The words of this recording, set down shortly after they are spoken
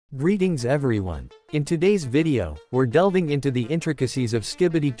Greetings everyone. In today's video, we're delving into the intricacies of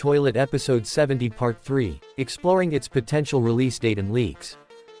Skibidi Toilet Episode 70 Part 3, exploring its potential release date and leaks.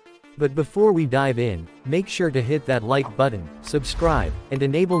 But before we dive in, make sure to hit that like button, subscribe, and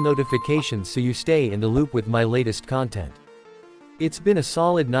enable notifications so you stay in the loop with my latest content. It's been a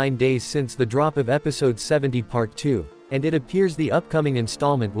solid 9 days since the drop of Episode 70 Part 2, and it appears the upcoming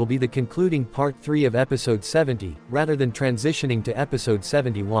installment will be the concluding Part 3 of Episode 70, rather than transitioning to Episode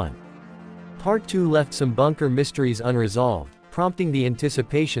 71. Part 2 left some bunker mysteries unresolved, prompting the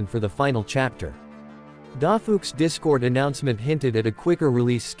anticipation for the final chapter. Dafuq's Discord announcement hinted at a quicker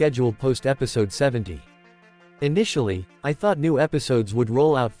release schedule post-Episode 70. Initially, I thought new episodes would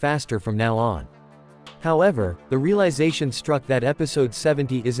roll out faster from now on. However, the realization struck that Episode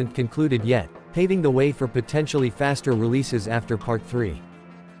 70 isn't concluded yet, paving the way for potentially faster releases after Part 3.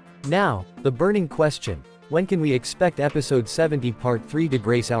 Now, the burning question: when can we expect Episode 70 Part 3 to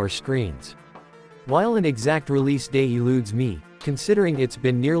grace our screens? While an exact release day eludes me, considering it's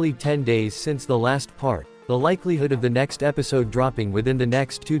been nearly 10 days since the last part, the likelihood of the next episode dropping within the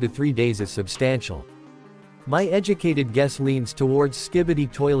next 2 to 3 days is substantial. My educated guess leans towards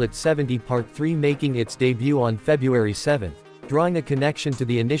Skibidi Toilet 70 Part 3 making its debut on February 7th, drawing a connection to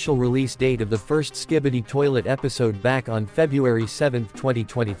the initial release date of the first Skibidi Toilet episode back on February 7,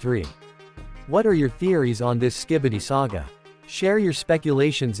 2023. What are your theories on this Skibidi saga? Share your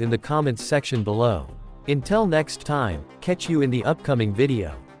speculations in the comments section below. Until next time, catch you in the upcoming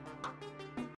video.